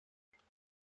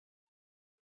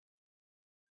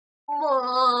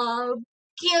Mom,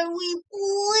 can we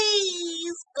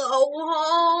please go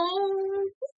home?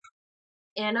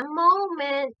 In a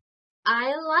moment. I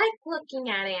like looking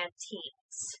at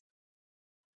antiques.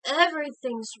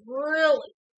 Everything's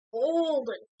really old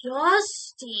and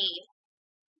dusty.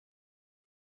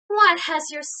 What has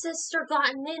your sister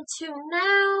gotten into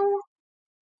now?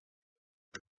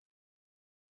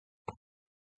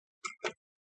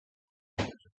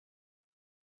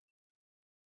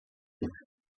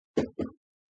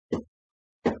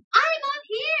 I'm up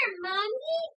here,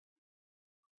 Mommy.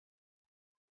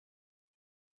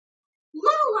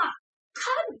 Lola,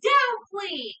 come down,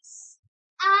 please.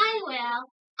 I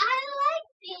will. I like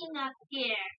being up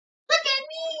here. Look at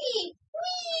me.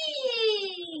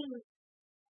 Whee!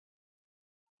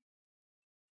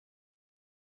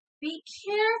 Be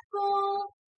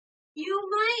careful. You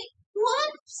might,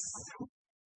 whoops,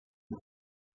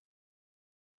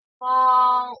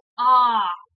 fall off.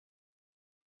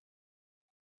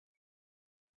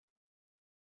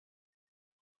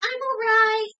 I'm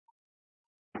alright.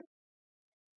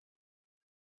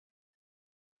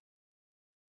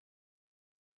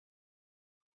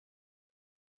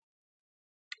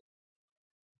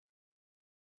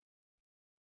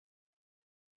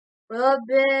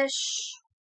 Rubbish,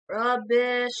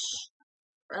 rubbish,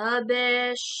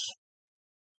 rubbish.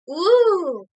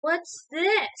 Ooh, what's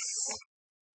this?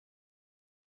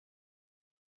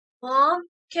 Mom,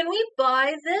 can we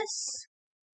buy this?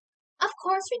 Of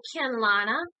course we can,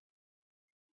 Lana.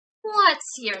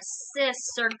 What's your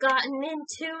sister gotten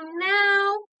into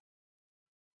now?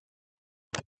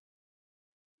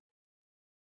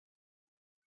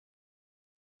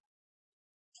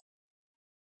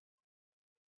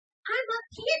 I'm up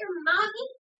here, Mommy.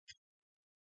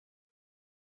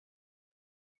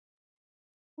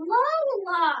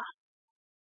 Lola!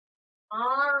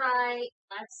 Alright,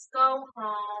 let's go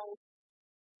home.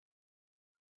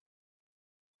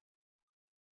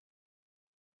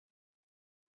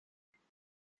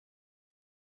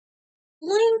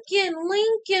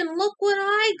 Lincoln, look what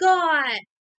I got.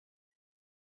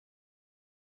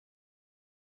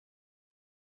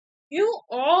 You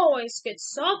always get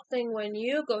something when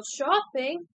you go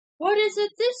shopping. What is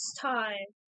it this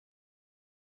time?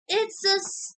 It's a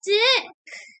stick.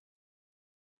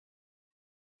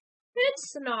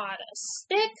 It's not a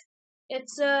stick.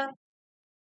 It's a...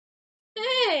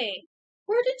 Hey,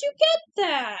 where did you get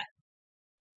that?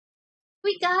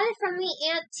 We got it from the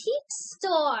antique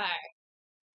store.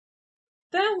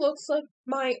 That looks like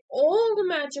my old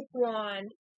magic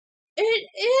wand. It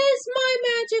is my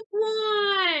magic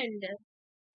wand!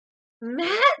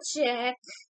 Magic?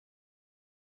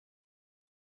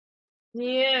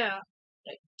 Yeah,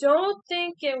 I don't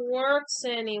think it works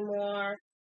anymore.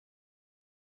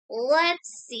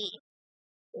 Let's see.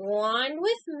 Wand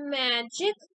with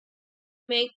magic.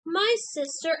 Make my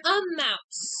sister a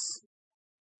mouse.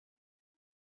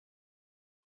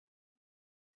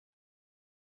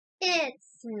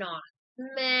 It's not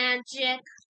magic.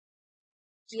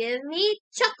 Give me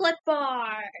chocolate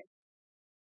bar.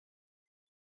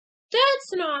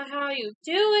 That's not how you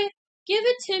do it. Give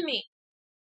it to me.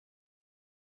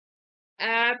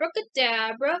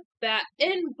 Abracadabra, bat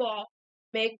and ball.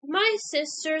 Make my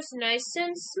sisters nice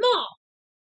and small.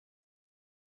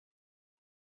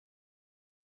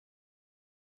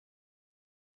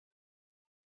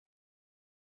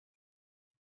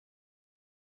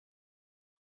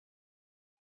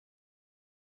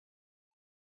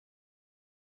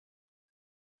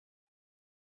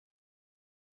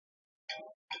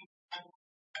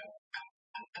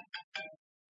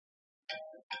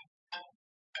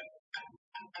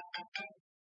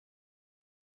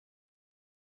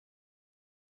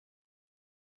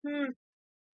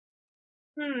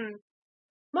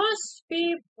 Must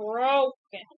be broken.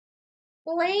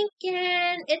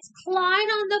 Lincoln, it's Clyde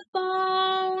on the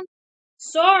phone.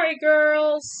 Sorry,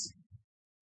 girls.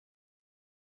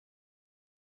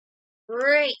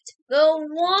 Great, the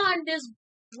wand is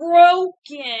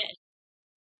broken.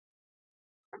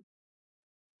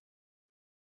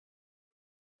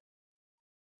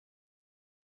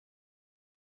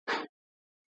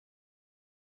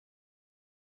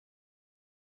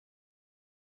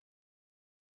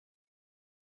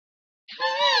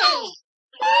 Hey,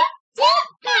 who did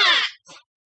that?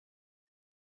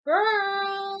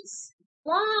 Girls,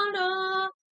 Lana,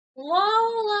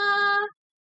 Lola.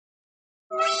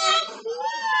 We're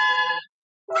here.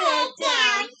 We're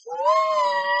down here.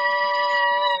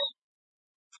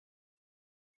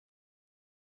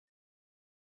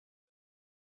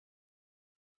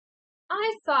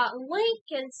 I thought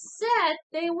Lincoln said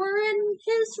they were in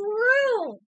his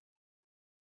room.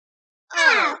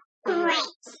 Oh,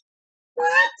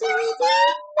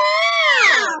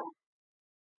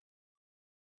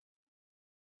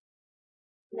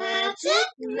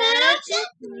 Magic,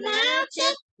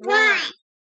 magic wand.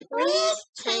 Please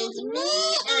change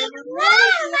me and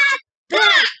Lola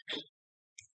back.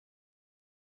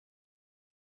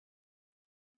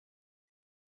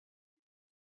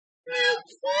 I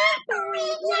can't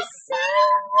believe you so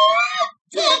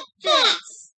did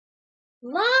this.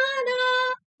 Lana,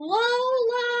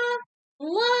 Lola,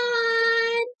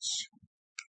 lunch.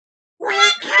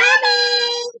 We're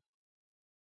coming.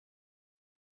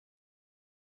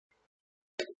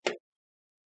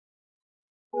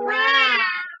 Wow,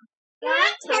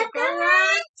 that took a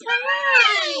long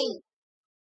time.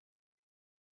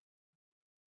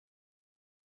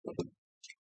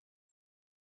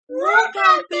 Look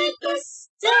how big the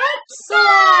steps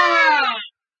are.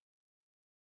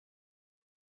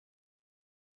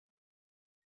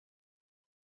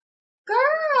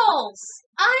 Girls,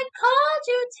 I called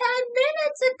you 10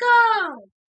 minutes ago.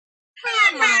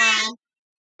 Come on.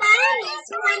 I was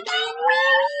wondering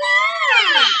where you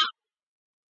are.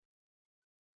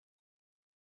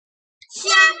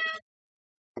 Jump,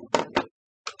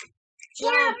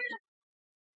 jump,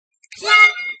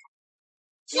 jump,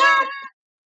 jump.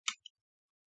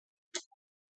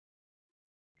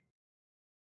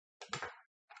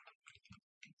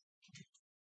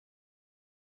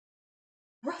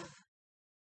 Ruff.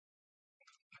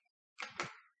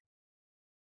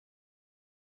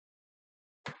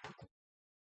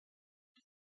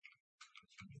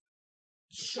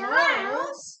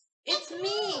 Charles, it's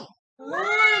me,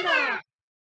 Lana.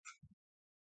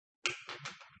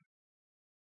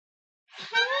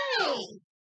 Hey,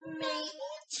 maybe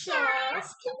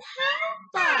Charles can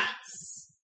help us.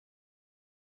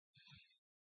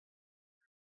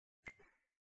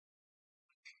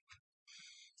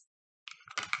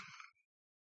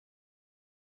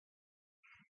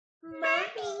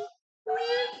 Mommy,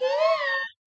 we're here.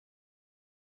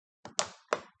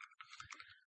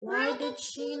 Why did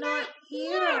she not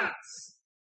hear us?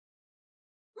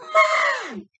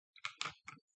 Mom!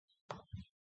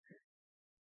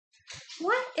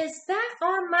 What is that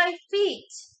on my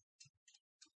feet?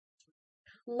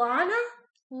 Lana?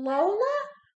 Lola?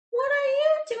 What are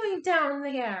you doing down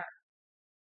there?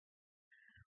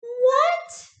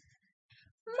 What?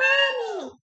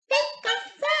 Mommy, take a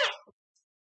sec.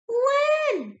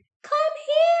 Lynn, come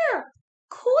here,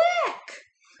 quick.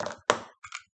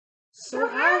 So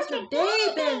how's your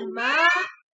day been, Ma?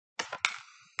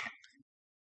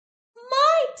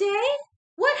 My day?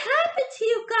 What happened to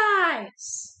you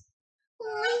guys?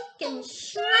 Lincoln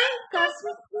shrunk us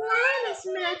with Lana's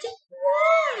magic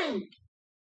wand.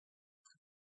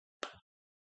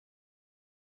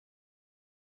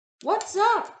 What's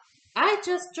up? I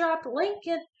just took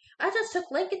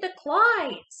Lincoln to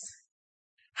Clyde's.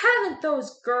 Haven't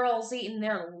those girls eaten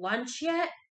their lunch yet?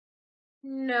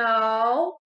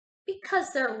 No,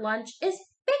 because their lunch is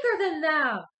bigger than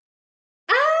them.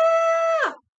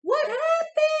 Ah! What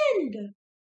happened?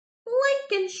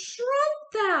 Lincoln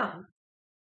shrunk them.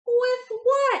 With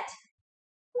what?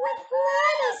 With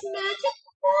Lana's magic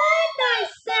wand, I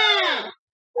said.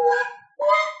 What?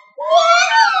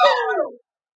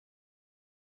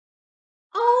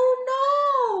 Oh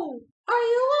no! Are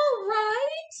you all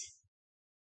right?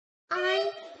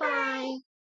 I'm fine.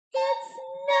 It's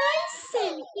nice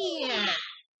in here.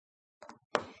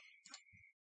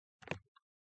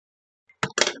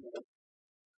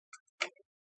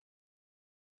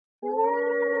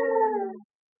 Ooh,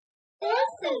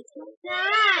 this is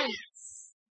nice.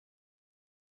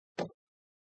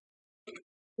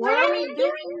 What are we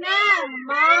doing now,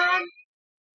 Mom?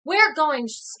 We're going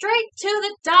straight to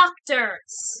the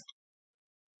doctor's.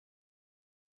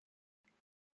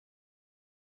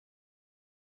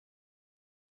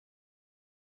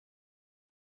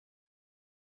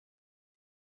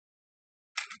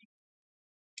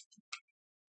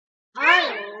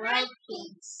 I like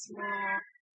being small.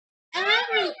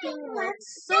 Everything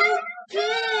looks so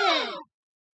big.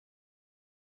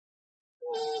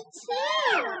 Me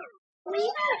too. We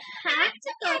don't have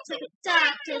to go to the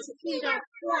doctor's if you don't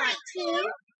want to.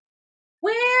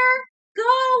 We're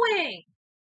going.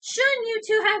 Shouldn't you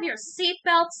two have your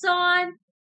seatbelts on?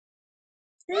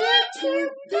 They're too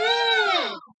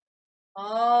big.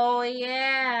 Oh,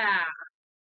 yeah.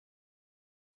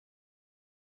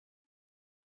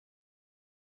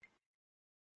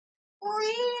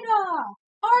 Rita,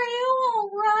 are you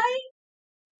all right?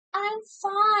 I'm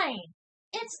fine.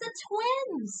 It's the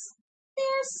twins.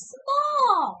 They're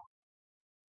small.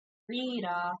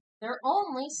 Rita, they're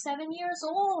only 7 years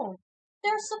old.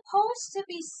 They're supposed to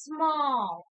be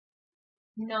small.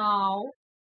 No,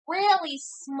 really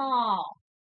small.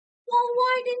 Well,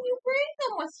 why didn't you bring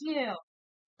them with you?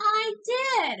 I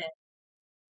did.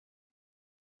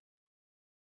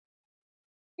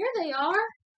 Here they are.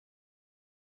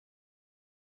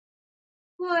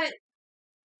 But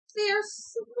they're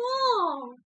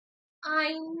small.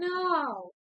 I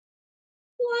know.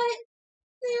 What?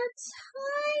 They're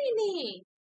tiny.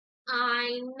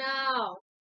 I know.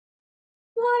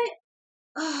 What?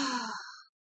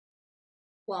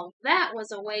 Well, that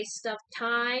was a waste of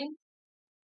time.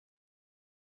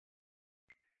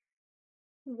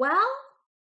 Well,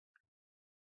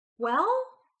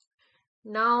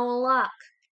 no luck.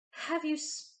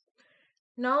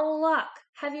 No luck.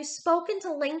 Have you spoken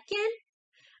to Lincoln?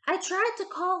 I tried to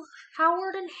call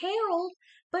Howard and Harold,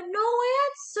 but no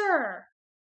answer.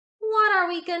 What are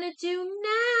we gonna do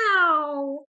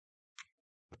now?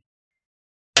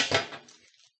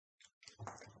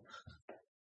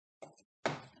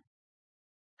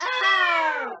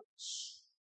 Ouch!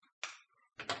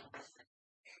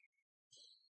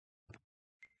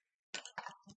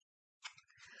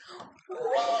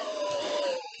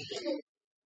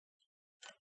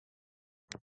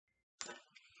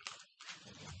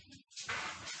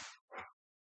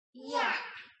 Yeah.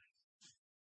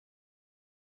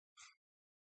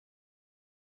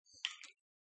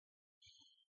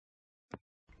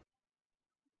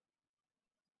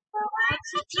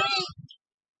 What's it take?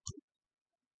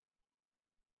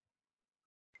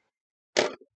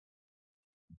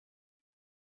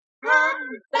 Come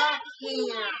back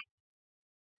here.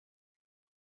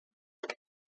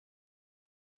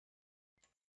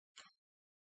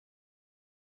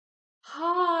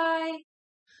 Hi.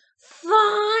 Finally!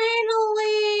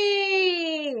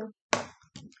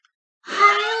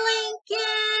 Hi,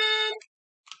 Lincoln!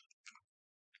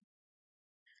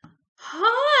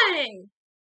 Hi!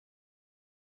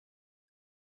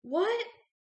 What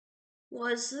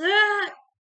was that?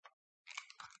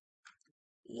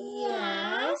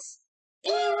 Yes,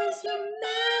 it was your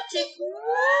magic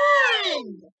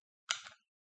wand!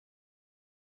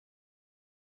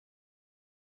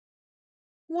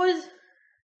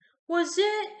 Was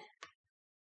it?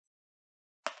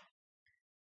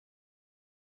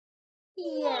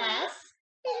 Yes,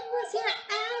 it was your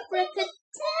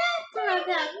abracadabra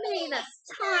that made us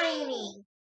tiny.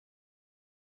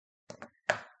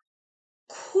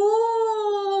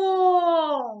 Cool!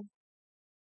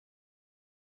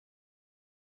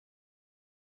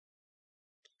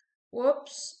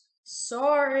 Whoops,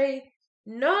 sorry.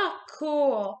 Not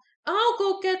cool. I'll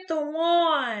go get the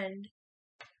wand.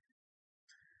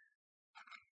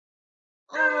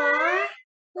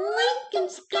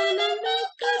 Lincoln's gonna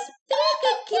make us big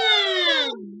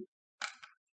again.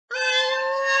 I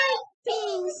like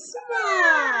being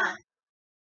small.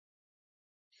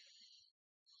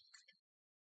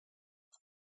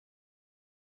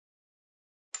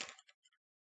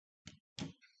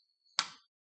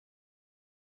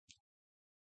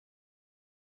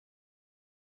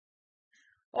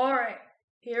 All right,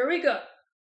 here we go.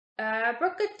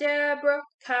 Abracadabra,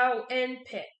 cow and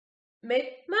pig.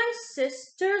 Make my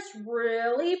sisters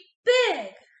really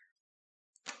big.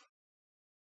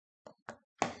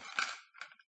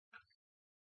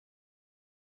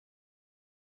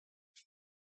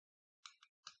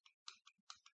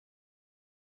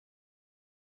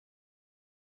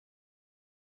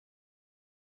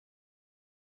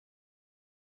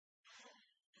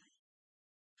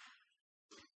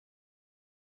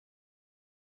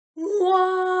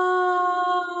 Whoa!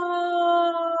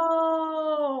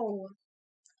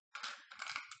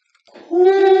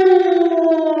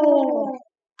 Cool!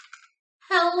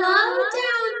 Hello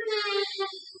down there!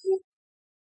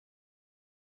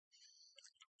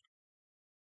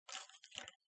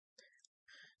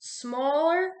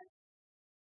 Smaller,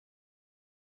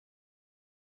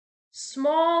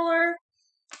 smaller.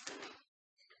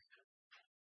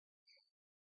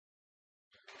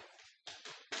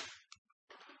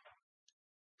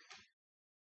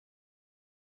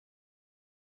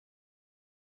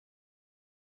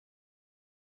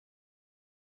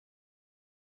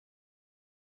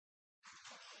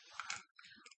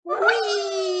 Whee!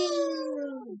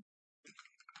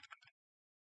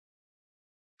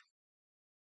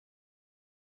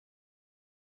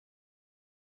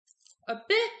 A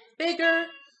bit bigger,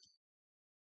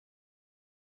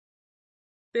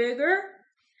 bigger.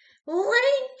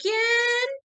 Lincoln!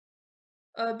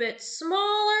 A bit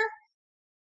smaller.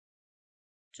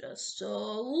 Just a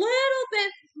little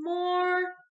bit more.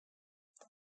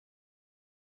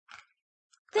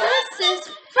 This is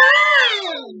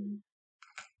fun!